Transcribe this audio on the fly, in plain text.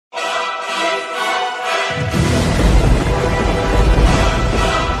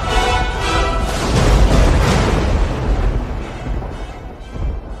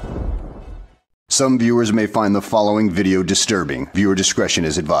Some viewers may find the following video disturbing. Viewer discretion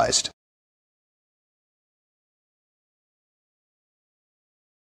is advised.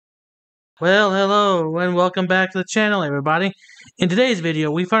 Well, hello, and welcome back to the channel, everybody. In today's video,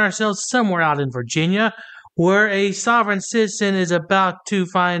 we find ourselves somewhere out in Virginia, where a sovereign citizen is about to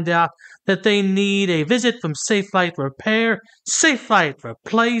find out that they need a visit from Safe Flight Repair, Safe Flight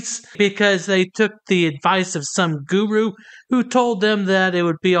Replace, because they took the advice of some guru who told them that it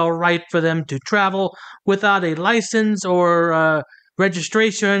would be alright for them to travel without a license or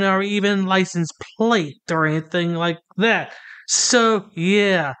registration or even license plate or anything like that. So,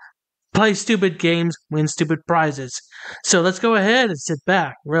 yeah. Play stupid games, win stupid prizes. So let's go ahead and sit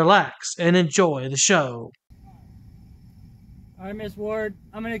back, relax, and enjoy the show. Alright, Miss Ward,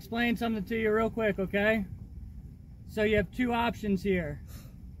 I'm going to explain something to you real quick, okay? So you have two options here.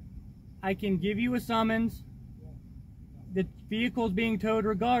 I can give you a summons, the vehicle's being towed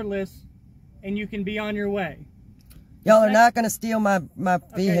regardless, and you can be on your way. Y'all are not going to steal my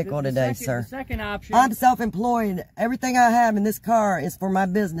vehicle today, sir. The second option. I'm self-employed. Everything I have in this car is for my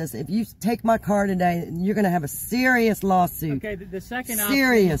business. If you take my car today, you're going to have a serious lawsuit. Okay, the second option.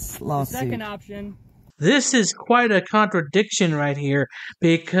 Serious lawsuit. The second option. This is quite a contradiction right here,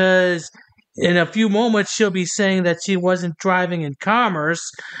 because in a few moments she'll be saying that she wasn't driving in commerce,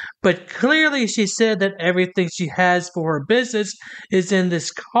 but clearly she said that everything she has for her business is in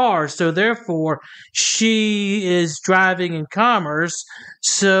this car, so therefore she is driving in commerce,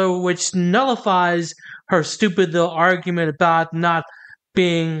 so which nullifies her stupid little argument about not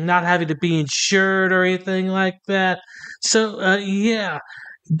having to be insured or anything like that. So yeah.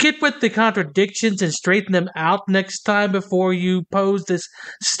 Get with the contradictions and straighten them out next time before you pose this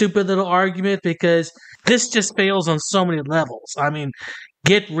stupid little argument, because this just fails on so many levels. I mean,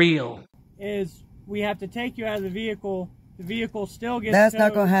 get real. Is we have to take you out of the vehicle still gets That's towed.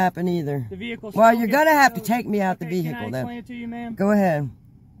 not going to happen either. The vehicle well, you're going to have towed. to take me out the Okay, vehicle. Can I explain it to you, ma'am? Go ahead.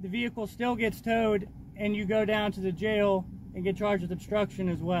 The vehicle still gets towed, and you go down to the jail and get charged with obstruction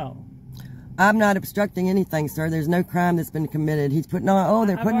as well. I'm not obstructing anything, sir. There's no crime that's been committed. He's putting on, oh,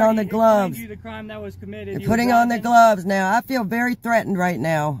 they're putting on the gloves. You the crime that was committed. They're putting on the gloves now. I feel very threatened right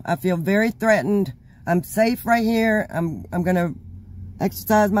now. I feel very threatened. I'm safe right here. I'm going to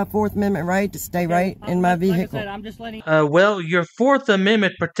exercise my Fourth Amendment right to stay right in my vehicle. Like I said, I'm just letting... Well, your Fourth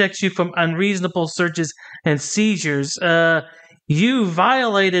Amendment protects you from unreasonable searches and seizures. You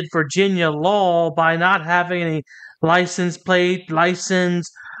violated Virginia law by not having any license plate,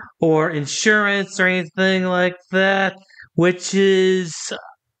 license, or insurance or anything like that, which is,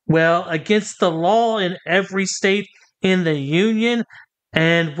 well, against the law in every state in the Union.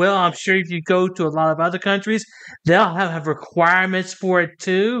 And, well, I'm sure if you go to a lot of other countries, they'll have requirements for it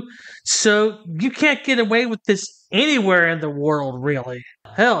too. So you can't get away with this anywhere in the world, really.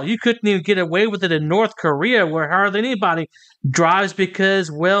 Hell, you couldn't even get away with it in North Korea, where hardly anybody drives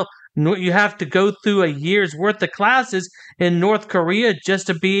because, well, you have to go through a year's worth of classes in North Korea just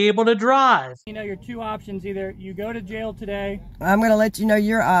to be able to drive. You know, your two options, either you go to jail today. I'm going to let you know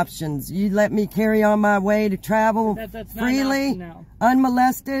your options. You let me carry on my way to travel that's freely, now.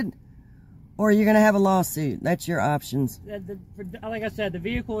 Unmolested, or you're going to have a lawsuit. That's your options. Like I said, the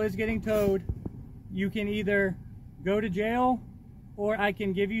vehicle is getting towed. You can either go to jail, or I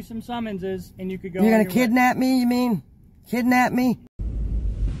can give you some summonses and you could go. You're going to kidnap me, you mean? Kidnap me?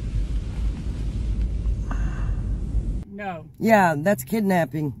 No. Yeah, that's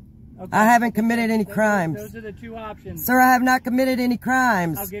kidnapping. Okay. I haven't committed any crimes. Those are the two options. Sir, I have not committed any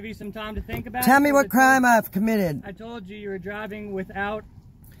crimes. I'll give you some time to think about it. Tell me what crime I've committed. I told you were driving without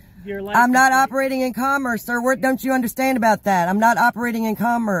your license. I'm not operating in commerce, sir. What don't you understand about that? I'm not operating in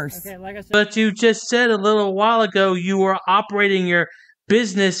commerce. Okay, like I said. But you just said a little while ago you were operating your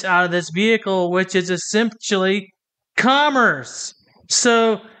business out of this vehicle, which is essentially commerce.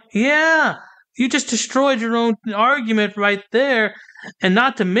 So, yeah. You just destroyed your own argument right there, and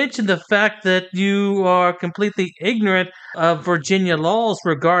not to mention the fact that you are completely ignorant of Virginia laws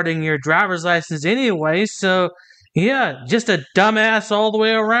regarding your driver's license anyway, so yeah, just a dumbass all the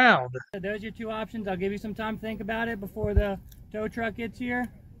way around. Those are your two options. I'll give you some time to think about it before the tow truck gets here,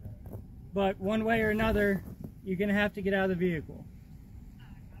 but one way or another, you're going to have to get out of the vehicle.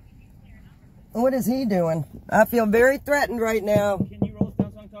 What is he doing? I feel very threatened right now. Can you roll this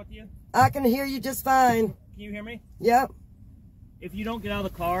down so I can talk to you? I can hear you just fine. Can you hear me? Yep. If you don't get out of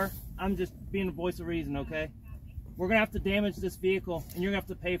the car, I'm just being a voice of reason, okay? We're going to have to damage this vehicle, and you're going to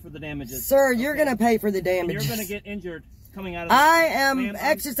have to pay for the damages. Sir, you're going to pay for the damage. You're going to get injured coming out of this. I am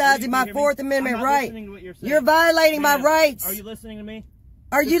exercising my Fourth Amendment right. You're violating my rights. Are you listening to me?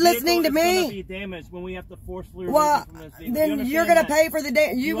 Are you listening to This vehicle is me? gonna be damaged when we have to forcefully remove Well, it from this vehicle. then you're going to pay for the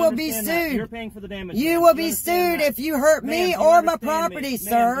damage. You will be understand that? sued. You're paying for the damage. You ma'am. will Do be understand sued that? if you hurt Ma'am, me do you or my understand property, me? sir.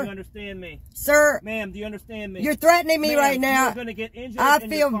 Ma'am, do you understand me? Sir, Ma'am, do you understand me? you're threatening me Ma'am, right now. You're gonna get injured I and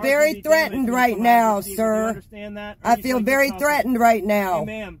feel your car's very gonna be threatened damaged when right you come out now, of this vehicle. Do you sir. understand that? Or I you feel think very you're talking- threatened right Hey, now.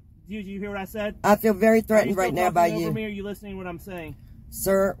 ma'am, did you hear what I said? I feel very Are you threatened still right now by talking over me, you. or are you listening to what I'm saying?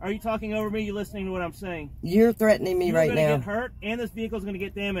 Sir, Are you talking over me? Are you listening to what I'm saying? you're threatening me You're right gonna now. get hurt, and this vehicle's gonna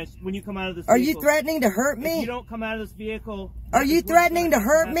get damaged when you come out of this Are vehicle. you threatening to hurt If me? you don't come out of this vehicle, Are that you is what's threatening to gonna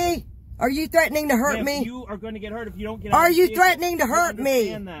hurt happen. me? Are you threatening to hurt Ma'am, me? You are going to get hurt if you don't get out Are of this you vehicle. threatening to You hurt me?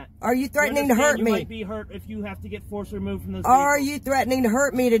 understand that. Are you threatening You to hurt understand you me? might be hurt if you have to get force removed from this Are vehicle. you threatening to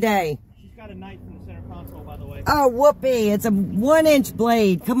hurt me today? She's got a knife in the center console, by the way. Oh, whoopee. It's a 1-inch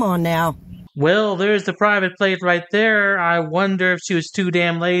blade. Come on now. Well, there's the private plate right there. I wonder if she was too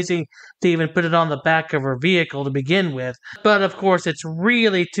damn lazy to even put it on the back of her vehicle to begin with. But of course, it's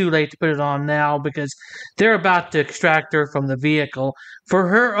really too late to put it on now because they're about to extract her from the vehicle for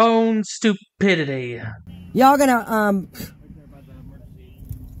her own stupidity. Y'all gonna,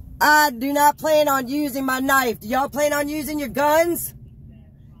 I do not plan on using my knife. Do y'all plan on using your guns?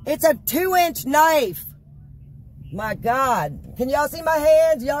 It's a 2-inch knife. My God. Can y'all see my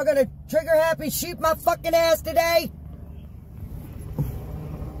hands? Y'all gonna trigger happy shoot my fucking ass today?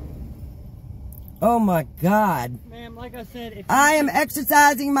 Oh my God. Ma'am, like I said, if I am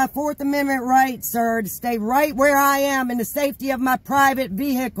exercising my Fourth Amendment right, sir, to stay right where I am in the safety of my private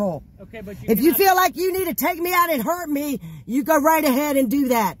vehicle. okay, but If you feel like you need to take me out and hurt me, you go right ahead and do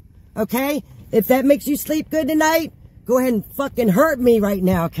that. Okay? If that makes you sleep good tonight, go ahead and fucking hurt me right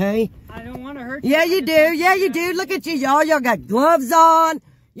now, okay? I don't want to hurt you. Yeah, you do. Yeah, you do. Look at you, y'all. Y'all got gloves on.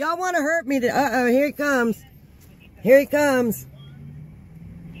 Y'all want to hurt me. Uh-oh, here he comes. Here he comes.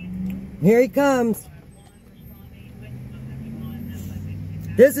 Here he comes.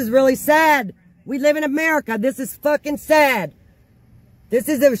 This is really sad. We live in America. This is fucking sad. This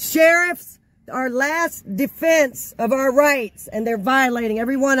is the sheriffs, our last defense of our rights, and they're violating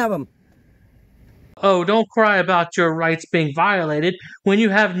every one of them. Oh, don't cry about your rights being violated when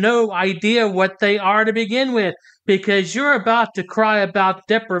you have no idea what they are to begin with, because you're about to cry about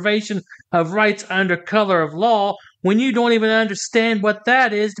deprivation of rights under color of law when you don't even understand what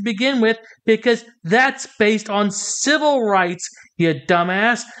that is to begin with, because that's based on civil rights, you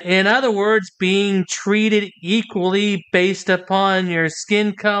dumbass. In other words, being treated equally based upon your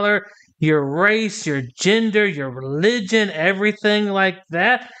skin color, your race, your gender, your religion, everything like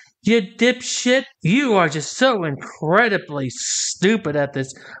that. You dipshit, you are just so incredibly stupid at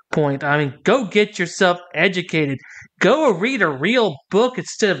this point. I mean, go get yourself educated. Go read a real book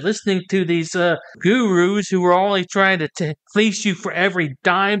instead of listening to these gurus who are only trying to fleece you for every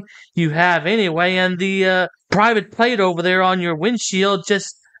dime you have anyway. And the private plate over there on your windshield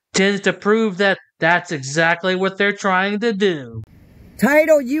just tends to prove that that's exactly what they're trying to do.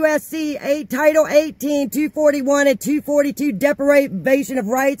 Title USC Title 18, 241 and 242, deprivation of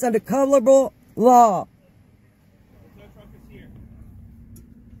rights under colorable law.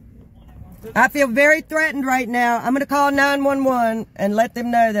 I feel very threatened right now. I'm going to call 911 and let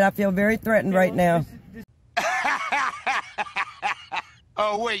them know that I feel very threatened right now.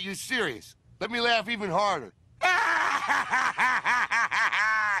 Oh, wait, you serious? Let me laugh even harder.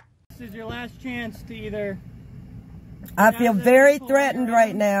 This is your last chance to either... I feel very threatened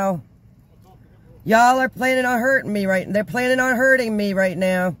right now. Y'all are planning on hurting me right now. They're planning on hurting me right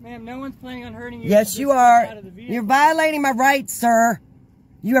now. Ma'am, no one's planning on hurting you. Yes, you are. You're violating my rights, sir.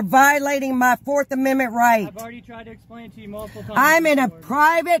 You are violating my Fourth Amendment right. I've already tried to explain it to you multiple times. I'm in a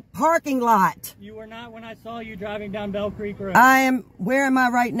private parking lot. You were not when I saw you driving down Bell Creek Road. Where am I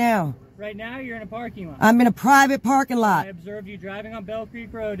right now? Right now, you're in a parking lot. I'm in a private parking lot. I observed you driving on Bell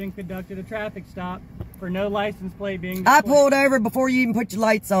Creek Road and conducted a traffic stop for no license plate being displayed. I pulled over before you even put your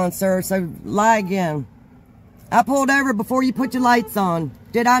lights on, sir, so lie again. I pulled over before you put your lights on.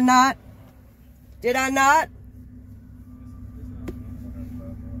 Did I not? Did I not?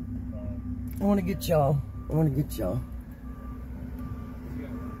 I want to get y'all. I want to get y'all.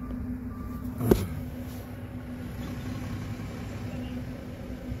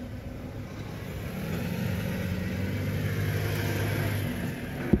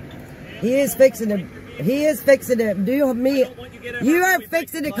 He is fixing to do me. You are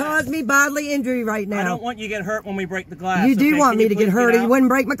fixing to cause me bodily injury right now. I don't want you to get hurt when we break the glass. You do want me to get hurt, or you wouldn't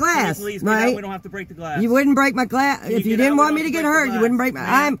break my glass, right? We don't have to break the glass. You wouldn't break my glass. If you didn't want me to get hurt, you wouldn't break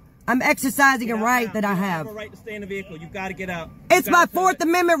my... I'm exercising a right that I have. You have a right to stay in the vehicle. You've got to get out. It's my Fourth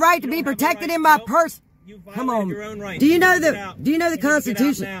Amendment right to be protected in my purse. You violated Come on. your own rights. Do you know need to get out. the You need to get out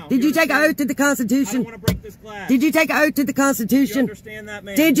Constitution? now. Did you take an oath to the I don't Constitution? want to break this glass. Did you take an oath to the You Constitution? understand that,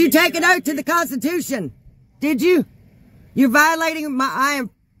 man? Did you need to take get an out. oath to the Constitution? Did you? You're violating my, I am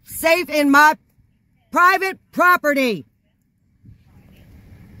safe in my private property.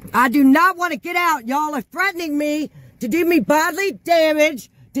 I do not want to get out. Y'all are threatening me to do me bodily damage,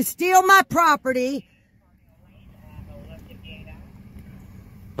 to steal my property.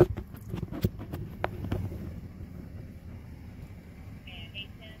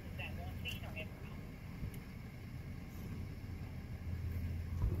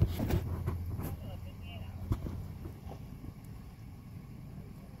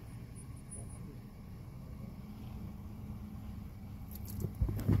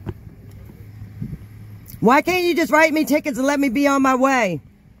 Why can't you just write me tickets and let me be on my way?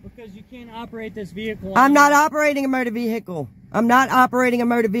 Because you can't operate this vehicle. I'm not operating a motor vehicle. I'm not operating a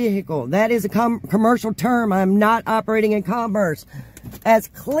motor vehicle. That is a commercial term. I'm not operating in commerce. As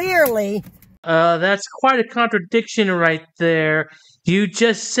clearly... That's quite a contradiction right there. You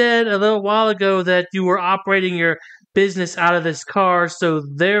just said a little while ago that you were operating your business out of this car, so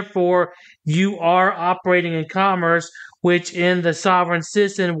therefore you are operating in commerce, which in the sovereign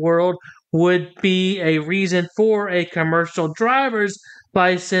citizen world would be a reason for a commercial driver's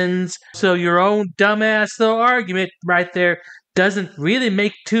license. So your own dumbass little argument right there doesn't really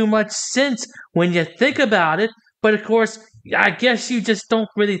make too much sense when you think about it. But of course, I guess you just don't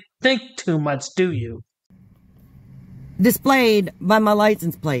really think too much, do you? Displayed by my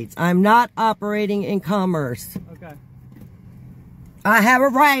license plates. I'm not operating in commerce. Okay. I have a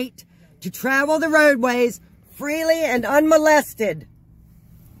right to travel the roadways freely and unmolested.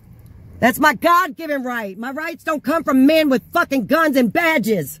 That's my God-given right. My rights don't come from men with fucking guns and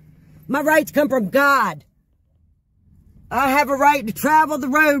badges. My rights come from God. I have a right to travel the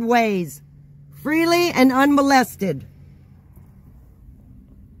roadways freely and unmolested.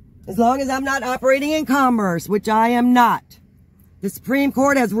 As long as I'm not operating in commerce, which I am not. The Supreme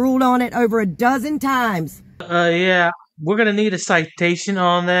Court has ruled on it over a dozen times. Yeah, we're going to need a citation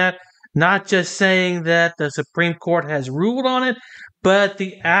on that. Not just saying that the Supreme Court has ruled on it, but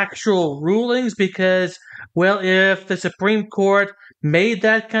the actual rulings, because, well, if the Supreme Court made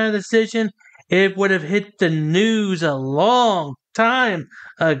that kind of decision, it would have hit the news a long time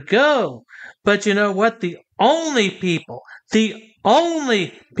ago. But you know what? The only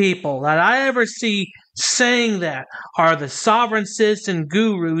people that I ever see saying that are the sovereign citizen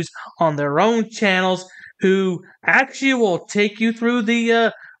gurus on their own channels who actually will take you through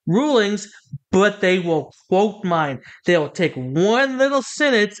the rulings, but they will quote mine. They'll take one little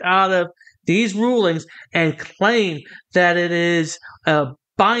sentence out of these rulings and claim that it is a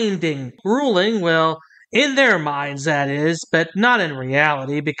binding ruling. Well, in their minds, that is, but not in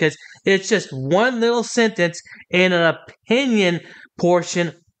reality, because it's just one little sentence in an opinion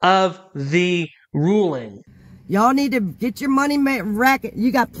portion of the ruling. Y'all need to get your money racket.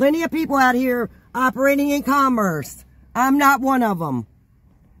 You got plenty of people out here operating in commerce. I'm not one of them.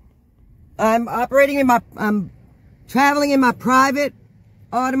 I'm traveling in my private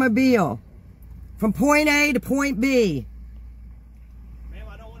automobile from point A to point B. Ma'am,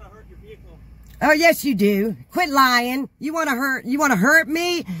 I don't want to hurt your vehicle. Oh, yes, you do. Quit lying. You want to hurt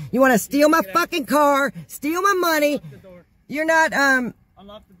me? You want to steal my fucking car, steal my money. Unlock the door. You're not,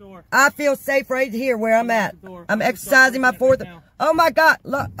 Unlock the door. I feel safe right here where I'm at. the door. I'm exercising my fourth. Now. Oh my God.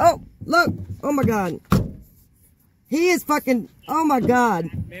 Look. Oh, look. Oh my God. He is fucking, oh my God.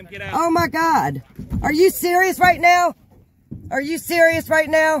 Ma'am, get out. Oh my God. Are you serious right now? Are you serious right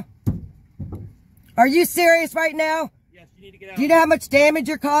now? Are you serious right now? Yes, you need to get out. Do you know how much damage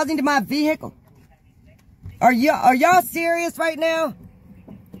you're causing to my vehicle? Are y'all serious right now?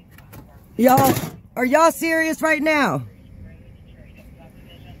 Are y'all serious right now?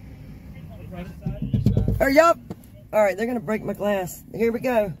 Are y'all? All right, they're gonna break my glass. Here we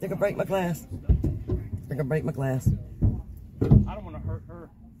go. They're gonna break my glass. They're gonna break my glass. I don't want to hurt her.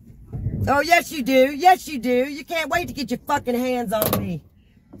 Oh, yes you do. Yes you do. You can't wait to get your fucking hands on me.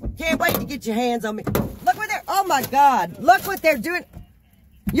 Can't wait to get your hands on me. Look what they're, oh my God. Look what they're doing.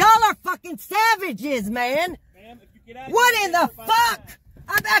 Y'all are fucking savages, man. Ma'am, if you get out, What in the fuck?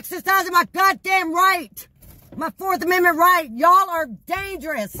 I'm exercising my goddamn right. My Fourth Amendment right. Y'all are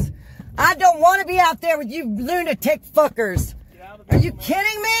dangerous. I don't want to be out there with you lunatic fuckers. Are you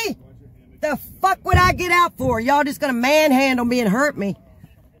kidding me? The fuck would I get out for? Y'all just gonna manhandle me and hurt me.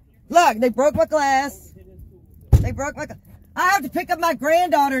 Look, they broke my glass. They broke my glass. I have to pick up my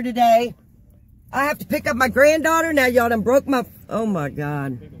granddaughter today. I have to pick up my granddaughter. Now y'all done broke my, oh my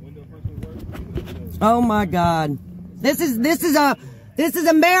God. Oh my God. This is This is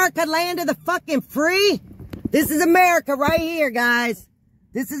America, land of the fucking free. This is America right here, guys.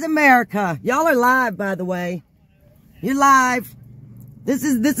 This is America. Y'all are live, by the way. You're live. This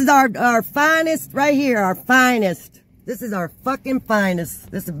is our finest right here, our finest. This is our fucking finest.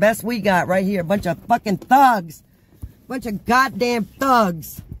 This is the best we got right here. A bunch of fucking thugs. Bunch of goddamn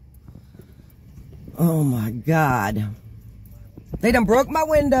thugs. Oh my God. They done broke my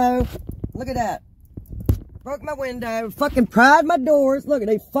window. Look at that. Broke my window. Fucking pried my doors. Look,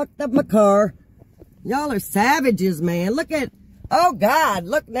 they fucked up my car. Y'all are savages, man. Look at, oh God,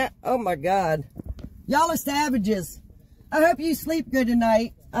 look at that. Oh my God. Y'all are savages. I hope you sleep good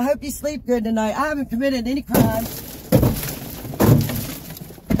tonight. I hope you sleep good tonight. I haven't committed any crime.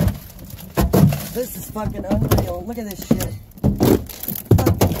 This is fucking unreal. Look at this shit.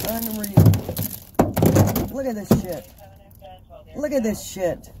 Fucking unreal. Look at this shit. Look at this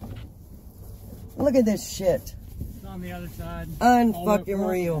shit. Look at this shit. It's on the other side. Unfucking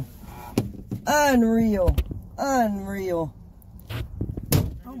real. Unreal. Unreal.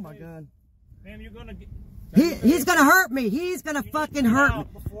 Oh my God. Ma'am, you're gonna get... He's gonna hurt me. He's gonna fucking hurt me.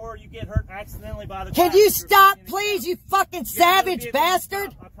 Before you get hurt accidentally by the Can you stop, please, you fucking savage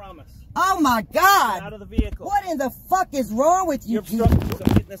bastard? I promise. Oh my God. Get out of the vehicle. What in the fuck is wrong with you? You're obstructing,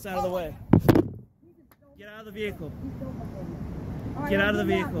 so get this out of the way. Get out of the vehicle. Get out of the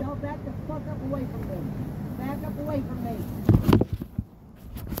vehicle. No, back the fuck up away from me. Back up away from me.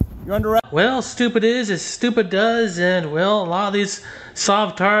 You're under arrest. Well, stupid is as stupid does, and well, a lot of these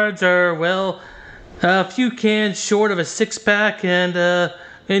sovtards are, well, a few cans short of a six-pack and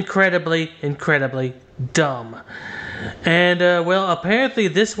incredibly dumb. And well, apparently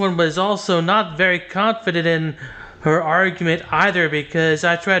this one was also not very confident in her argument either, because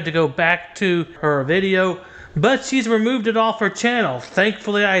I tried to go back to her video, but she's removed it off her channel.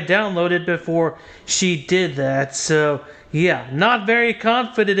 Thankfully, I downloaded before she did that. So yeah, not very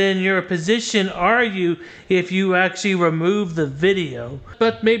confident in your position, are you, if you actually remove the video?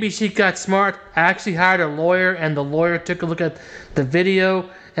 But maybe she got smart, actually hired a lawyer, and the lawyer took a look at the video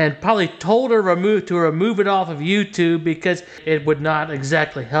and probably told her to remove it off of YouTube, because it would not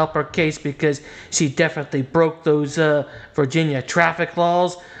exactly help her case, because she definitely broke those Virginia traffic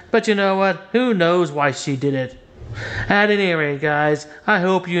laws. But you know what? Who knows why she did it? At any rate, guys, I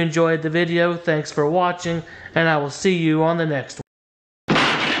hope you enjoyed the video. Thanks for watching, and I will see you on the next one.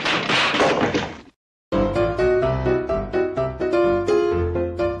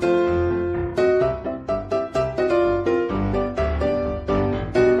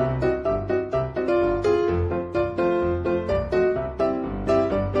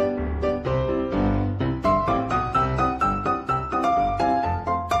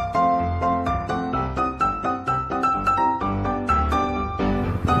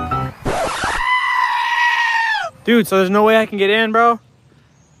 Dude, so there's no way I can get in, bro?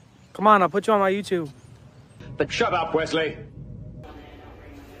 Come on, I'll put you on my YouTube. But shut up, Wesley.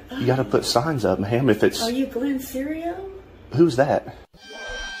 You gotta put signs up, ma'am, if it's... Are you Glenn Serio? Who's that?